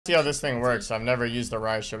See how this thing works. I've never used the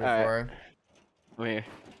Riot Shield before. Come here.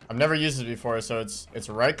 I've never used it before, so it's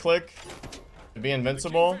right click to be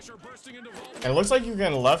invincible. And it looks like you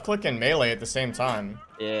can left click and melee at the same time.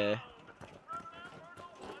 Yeah.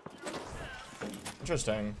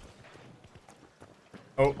 Interesting.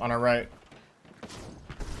 Oh, on our right.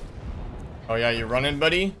 Oh yeah, you running,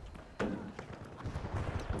 buddy?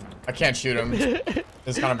 I can't shoot him.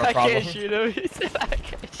 It's kind of a problem. I can't shoot him. He said I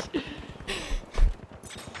can't shoot.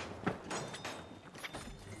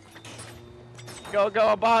 Go, go,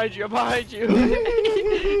 I'm behind you, I'm behind you.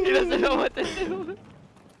 He doesn't know what to do.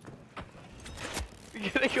 We're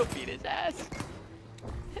gonna go beat his ass.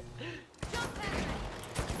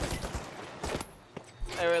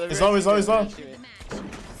 He's low, he's low, he's low.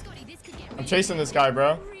 I'm chasing this guy,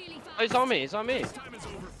 bro. Oh, he's on me, he's on me.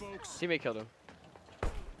 Teammate killed him.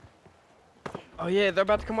 Oh yeah, they're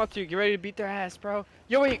about to come up to you. Get ready to beat their ass, bro.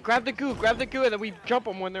 Yo, wait, grab the goo, and then we jump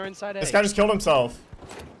them when they're inside A. This guy just killed himself.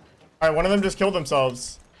 Alright, one of them just killed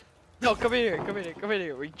themselves. No, come in here, come in here, come in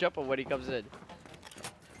here. We jump him when he comes in.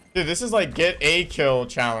 Dude, this is like get a kill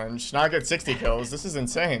challenge, not get 60 kills. This is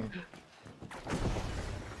insane.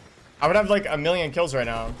 I would have like 1,000,000 kills right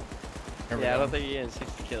now. Yeah, I don't think he has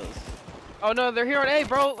 60 kills. Oh no, they're here on A,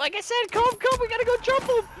 bro. Like I said, come, we gotta go jump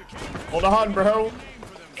him. Hold on, bro.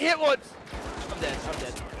 Hit once. I'm dead, I'm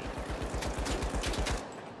dead.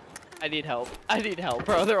 I need help,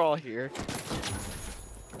 bro. They're all here.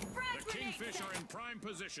 The Kingfish are in prime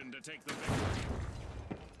position to take the victory.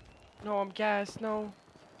 No, I'm gassed, no.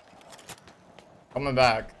 Coming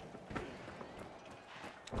back.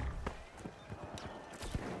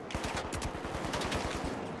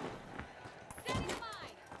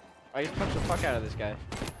 I just punched the fuck out of this guy.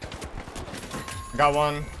 I got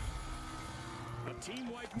one.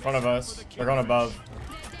 In front of us. They're going above.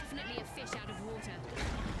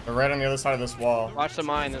 They're right on the other side of this wall. Watch the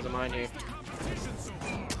mine, there's a mine here.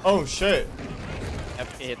 Oh shit. Yep,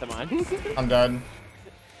 he hit the mine. I'm dead.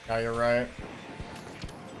 Yeah, you're right.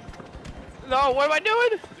 No, what am I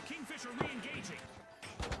doing? The Kingfish are re-engaging.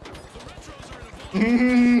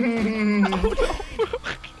 Oh, no.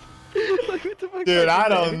 Like, what the fuck? Dude, I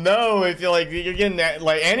don't know if you're getting that,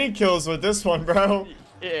 like any kills with this one, bro.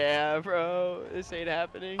 Yeah, bro, this ain't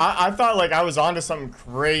happening. I thought like I was onto something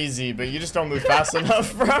crazy, but you just don't move fast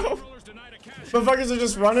enough, bro. Motherfuckers are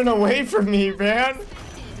just running away from me, man.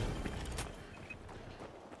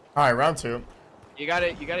 All right, round 2. You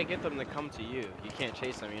gotta get them to come to you. You can't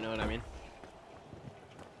chase them. You know what I mean?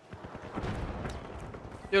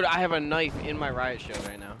 Dude, I have a knife in my Riot Shield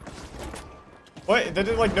right now. What? That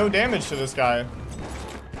did like no damage to this guy.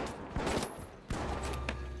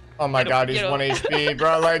 Oh my god, he's 1 HP,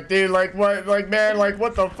 bro. Like, dude, like what? Like, man, like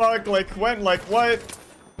what the fuck? Like, when? Like, what?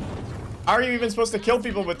 How are you even supposed to kill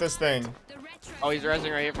people with this thing? Oh, he's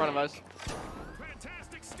rezzing right here in front of us.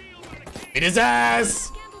 Beat his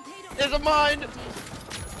ass! There's a mine!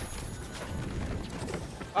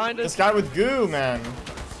 Behind us. This guy with goo, man.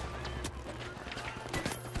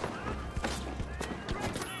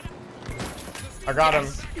 I got him.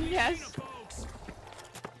 Yes.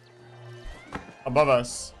 Above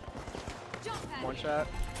us. One shot.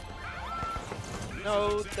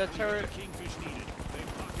 No, the turret.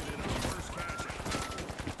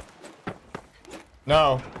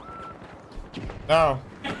 No. No.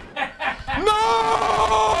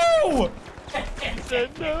 No! He said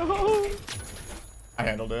no. I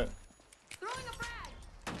handled it.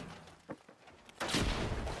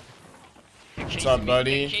 What's up,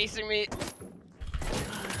 buddy? They're chasing me.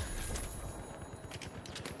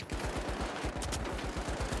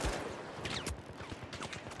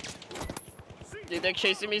 Dude, they're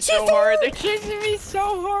chasing me so hard. They're chasing me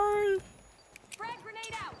so hard.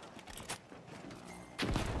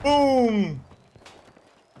 Boom!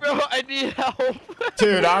 Bro, I need help.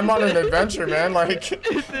 Dude, I'm on an adventure, man. Like,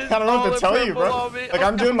 I don't know what to tell you, bro. Like,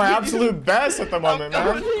 I'm doing my absolute best at the moment,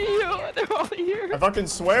 man. They're all here. I fucking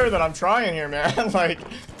swear that I'm trying here, man. Like,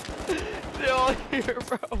 they're all here,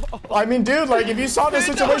 bro. I mean, dude, like, if you saw the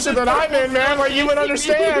situation that I'm in, man, like, you would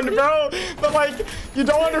understand, bro. But, like, you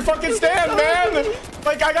don't fucking man.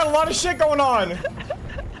 Like, I got a lot of shit going on.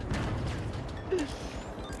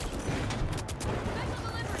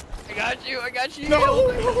 I got you. No,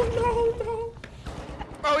 no.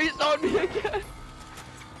 Bro, he's on me again.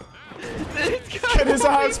 Get his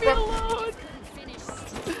ass, bro.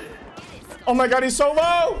 Oh my god, he's so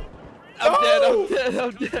low. I'm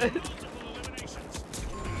dead.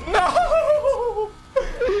 No.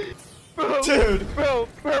 Bro, dude. Bro,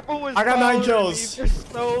 purple was I got 9 kills.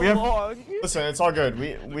 So long. Listen, it's all good.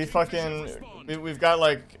 We've got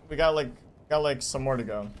like some more to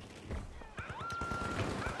go.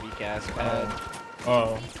 ass pad.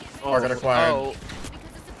 Oh. Target acquired. Oh.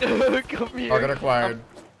 Come here. Target acquired.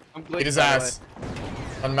 I'm Beat his ass.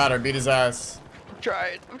 Doesn't matter. Beat his ass. I'm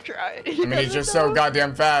trying. I'm trying. I mean, he's just so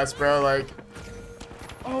goddamn fast, bro. Like.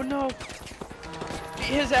 Oh no. Beat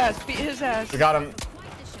his ass. Beat his ass. We got him.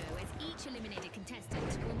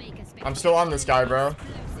 I'm still on this guy, bro.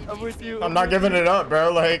 I'm with you. I'm not giving it up,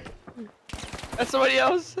 bro. Like. That's somebody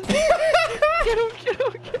else. Get him. Get him.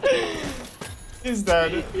 Get him. He's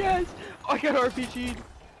dead. Yes. Oh, I got RPG'd.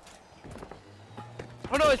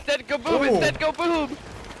 Oh no, it's dead. Go boom. Ooh. It's dead. Go boom.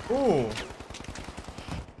 Ooh.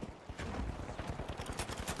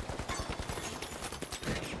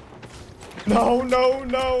 No, no,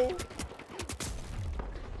 no.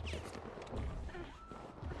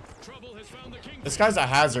 This guy's a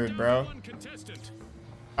hazard, bro.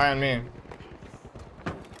 Eye on me.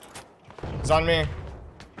 He's on me.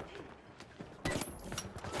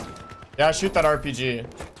 Yeah, shoot that RPG.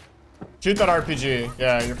 Shoot that RPG.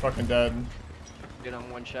 Yeah, you're fucking dead. Dude,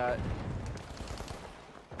 I'm one shot.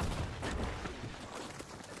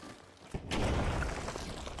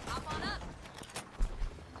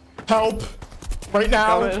 Help! Right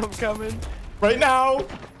now! I'm coming. Right now!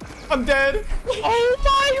 I'm dead! Oh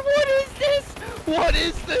my, what is this? What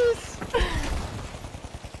is this?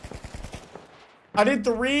 I did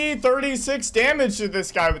 336 damage to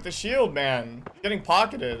this guy with the shield, man. Getting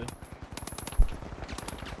pocketed.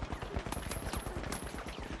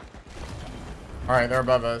 Alright, they're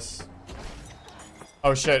above us.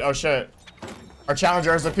 Oh shit, oh shit. Our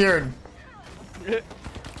challenger has appeared.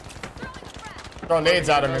 Throw nades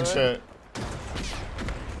at him and shit.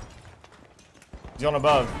 He's on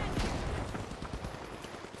above.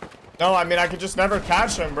 No, I mean, I could just never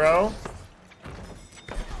catch him, bro.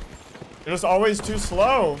 You're just always too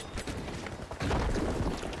slow.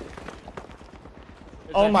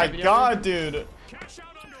 Oh my god, dude.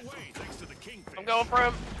 I'm going for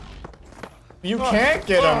him. You can't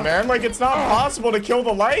get him, man. Like, it's not possible to kill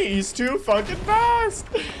the light. He's too fucking fast.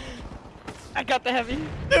 I got the heavy.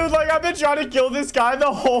 Dude, like, I've been trying to kill this guy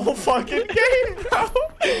the whole fucking game, bro.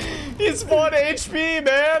 He's 1 HP,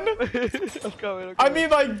 man. I'm coming. I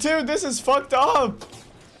mean, like, dude, this is fucked up.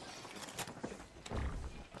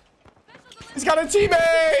 He's got a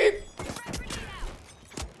teammate.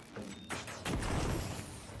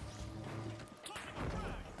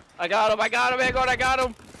 I got him. I got him, Egon. I got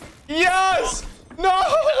him. Yes. No.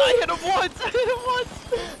 I hit him once. I hit him once.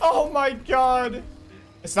 Oh my god.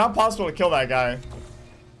 It's not possible to kill that guy.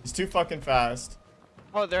 He's too fucking fast.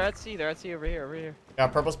 Oh, they're at sea. They're at sea over here. Over here. Yeah,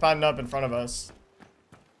 purple's padding up in front of us.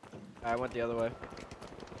 I went the other way.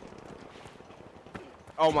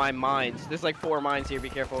 Oh, my mines. There's like 4 mines here. Be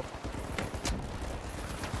careful.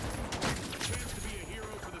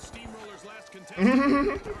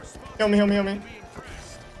 Heal me, heal me, heal me.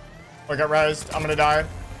 Oh, I got rezzed. I'm gonna die.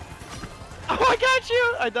 Oh, I got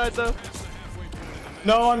you. I died though.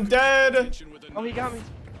 No, I'm dead. Oh, he got me.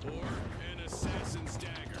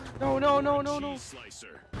 No, no, no, no, no. That's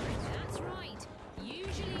right.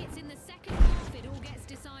 Usually it's in the second half it all gets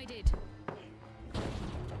decided.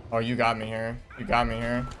 Oh, you got me here. You got me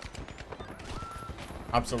here.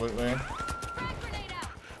 Absolutely.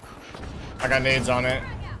 I got nades on it.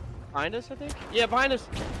 Behind us, I think? Yeah, behind us.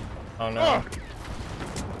 Oh no.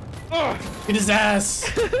 Hit his ass.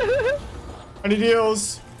 I need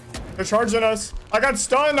heals. They're charging us. I got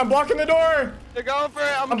stunned. I'm blocking the door. They're going for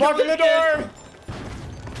it. I'm blocking the door.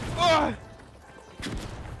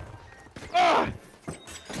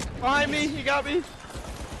 Behind me. He got me.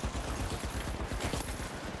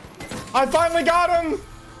 I finally got him.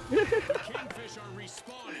 Kingfish are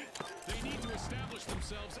respawning. They need to establish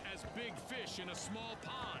themselves as big fish in a small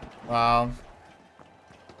pond. Wow.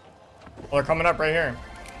 Well, they're coming up right here.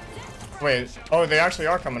 Wait. Oh, they actually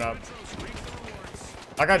are coming up.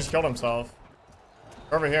 That guy just killed himself.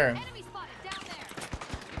 They're over here. Enemy spotted down there.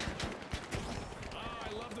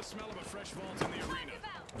 I love the smell of a fresh vault in the arena.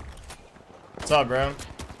 What's up, bro?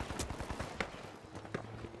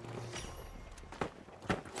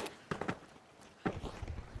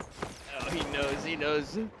 Oh, he knows. He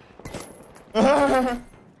knows.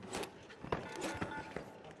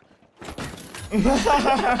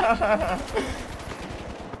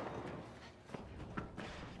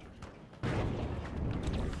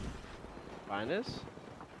 Find us?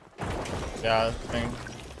 Yeah, I think.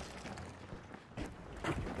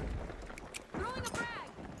 Throwing a frag.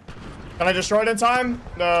 Can I destroy it in time?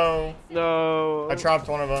 No. No. I trapped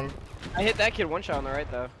one of them. I hit that kid 1 shot on the right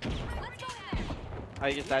though. Let's go ahead. Oh,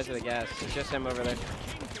 he just died to the gas. It's just him over there.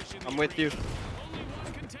 I'm with you. Only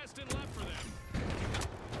one contestant left for them.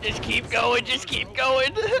 Just keep going. Just keep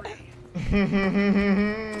going.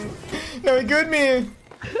 No, he gooed me.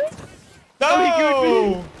 No. Oh, he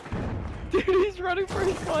gooed me. Dude, he's running for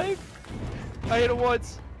his life. I hit him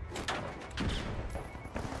once.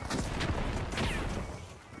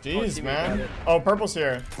 Jeez, teammate got man. it. Oh, purple's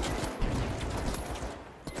here.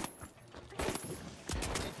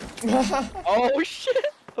 Oh shit!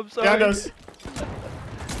 I'm sorry. Yeah, knows.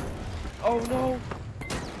 Oh no.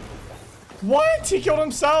 What? He killed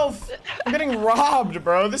himself. I'm getting robbed,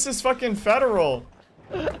 bro. This is fucking federal.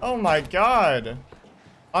 Oh my god.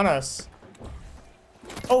 On us.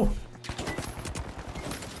 Oh.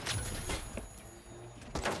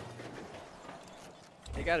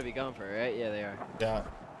 They gotta be going for it, right? Yeah, they are. Yeah.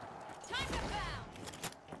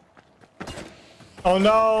 Oh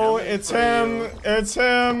no, Coming it's for him. you. It's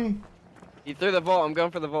him. He threw the vault. I'm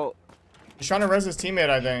going for the vault. He's trying to res his teammate,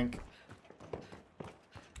 I think.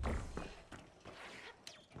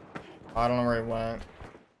 I don't know where he went.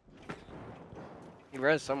 He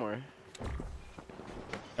res somewhere.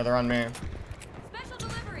 Yeah, they're on me. Special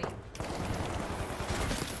delivery.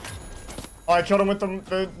 Oh, I killed him with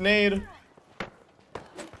the nade.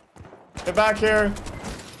 Get back here.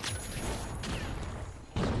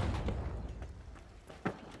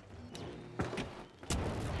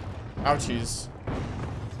 Ouchies.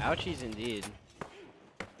 Ouchies indeed.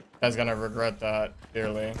 Guy's gonna regret that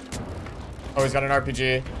dearly. Oh, he's got an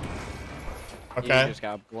RPG. You Okay. just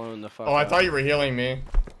got blown the fuck Oh, I up. thought you were healing me.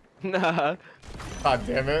 Nah. God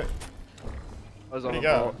damn it. I was on Where'd the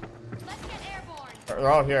he go? vault. Let's get airborne. They're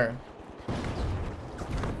all here.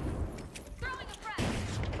 Throwing a frag.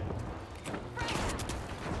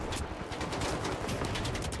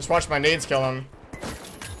 Just watch my nades kill him.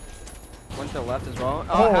 One to the left as well.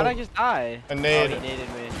 Oh, how'd I just die? A nade. Oh, he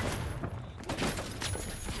naded me.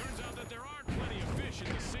 Turns out that there aren't plenty of fish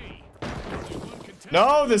in the sea. Only one contestant.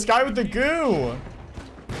 No, this guy with the goo.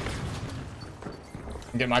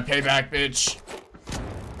 Get my payback, bitch.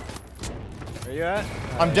 Where you at?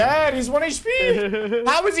 I'm dead. He's 1 HP.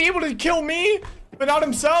 How was he able to kill me, but not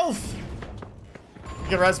himself? You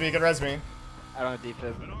can res me. You can res me. I don't have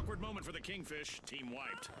defib. An awkward moment for the Kingfish. Team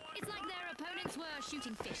wiped. It's like their opponents were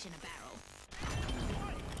shooting fish in a barrel.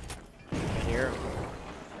 I hear him.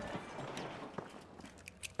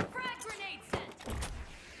 Frag grenade set.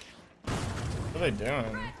 What are they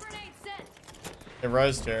doing? Frag grenade set. They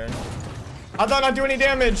resed here. I thought not do any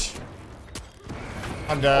damage.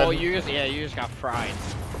 I'm dead. Oh, you just got fried.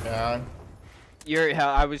 Yeah.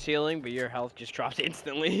 I was healing, but your health just dropped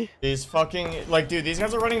instantly. These fucking like, dude. These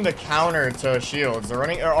guys are running the counter to shields.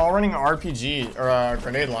 They're all running RPG or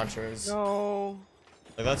grenade launchers. No.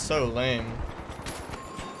 Like, that's so lame.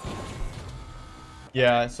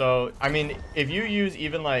 Yeah. So I mean, if you use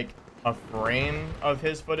even like a frame of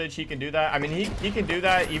his footage, he can do that. I mean, he can do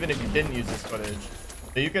that even if you didn't use his footage.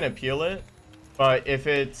 So you can appeal it. But if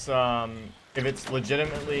it's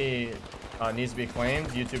legitimately needs to be claimed,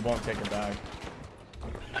 YouTube won't take it back.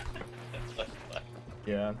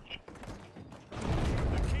 Yeah.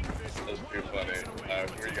 That's too funny.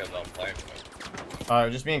 Where you guys all playing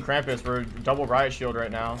with? Just me and Krampus, we're double Riot Shield right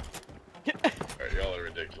now. Alright, y'all are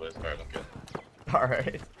ridiculous. Alright, I'm good.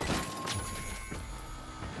 Alright.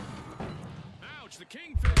 Ouch, the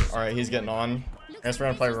Kingfish. Alright, he's getting on. I guess we're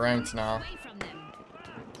gonna play ranked now. Away from them.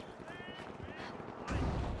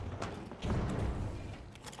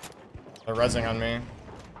 They're rezzing on me.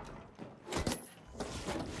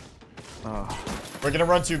 Oh, We're gonna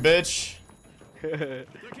run to bitch. The on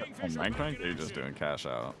Kingfish rank are rank, back or you in just action. doing cash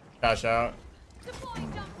out? Cash out.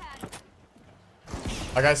 Deploying jump pad.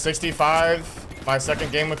 I got 65. My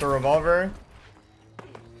second game with the revolver.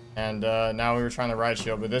 And now we were trying to Riot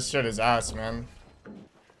Shield, but this shit is ass, man.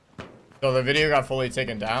 So the video got fully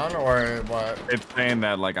taken down, or what? It's saying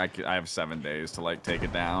that like I have 7 days to like take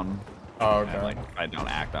it down. Oh, And okay. like if I don't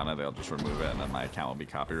act on it, they'll just remove it, and then my account will be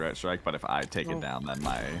copyright strike. But if I take it down, then it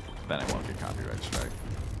won't get copyright strike.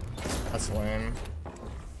 That's lame.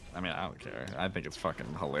 I mean, I don't care. I think it's fucking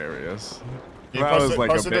hilarious. You If I was, posted, like,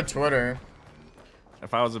 a posted to bit- Twitter.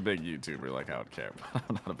 If I was a big YouTuber, like I would care. But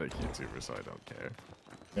I'm not a big YouTuber, so I don't care.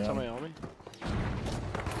 Yeah. Somebody on me?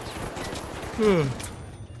 Ooh.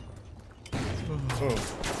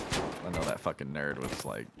 I know that fucking nerd was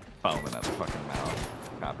like foaming at the fucking mouth.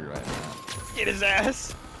 Copyright now. Get his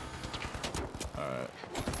ass! Alright.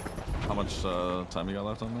 How much time you got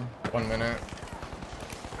left on there? 1 minute.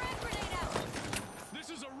 Frag grenade out. This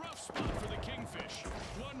is a rough spot for the Kingfish.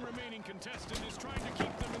 One remaining contestant is trying to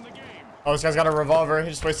keep them in the game. Oh, this guy's got a revolver. He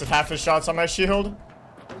just wasted half his shots on my shield.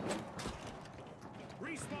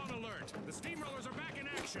 Respawn alert. The steamrollers are back in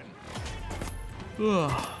action.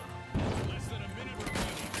 Less than a minute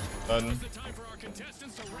remaining. Done. It's the time for our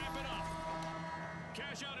contestants to wrap it up.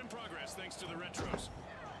 Cash out in progress. progress thanks to the retros.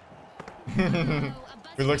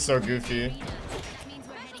 We look so goofy. That means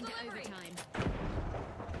we're heading to overtime.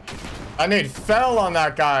 I need fell on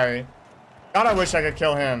that guy. God, I wish I could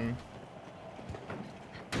kill him.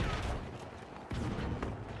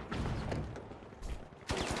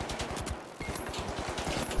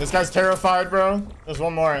 This guy's terrified, bro. There's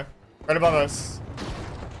one more. Right above us.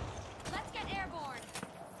 Let's get airborne.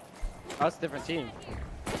 Oh, that's a different team.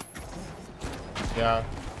 Yeah.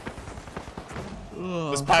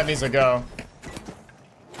 This pad needs to go.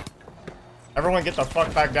 Everyone get the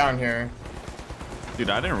fuck back down here. Dude,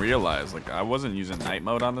 I didn't realize, like, I wasn't using night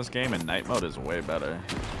mode on this game, and night mode is way better.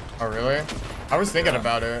 Oh, really? I was thinking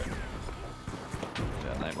about it.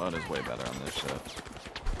 Yeah, night mode is way better on this shit.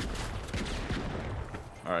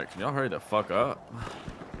 Alright, can y'all hurry the fuck up?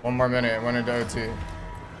 1 more minute. Went into OT.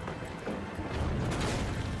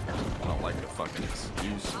 I don't like the fucking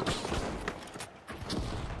excuses.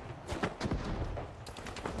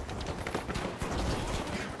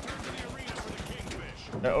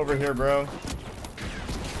 Get over here, bro.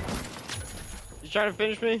 You trying to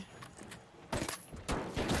finish me?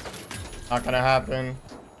 Not gonna happen.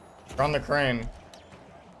 We're on the crane.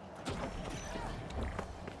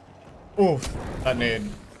 Oof. That nade.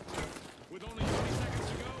 With only 20 seconds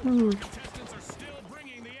to go, contestants are still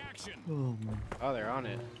bringing the action. Oh, they're on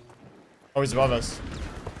it. Oh, he's above us.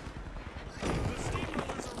 The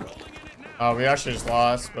steamrollers are rolling in it now. Oh, we actually just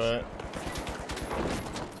lost, but...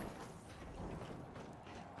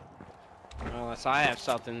 Unless I have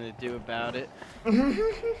something to do about it.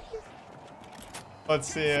 Let's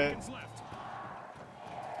see it. Seconds left.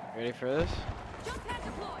 Ready for this? Jump pad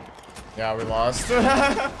deployed. Yeah, we lost.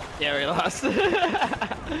 Yeah, we lost.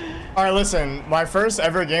 Alright, listen. My first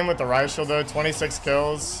ever game with the Riot Shield, though, 26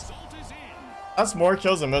 kills. Result is in. That's more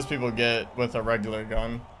kills than most people get with a regular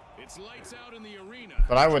gun. It's lights out in the arena.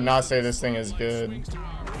 But I would not say this thing is good. Swings to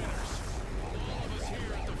our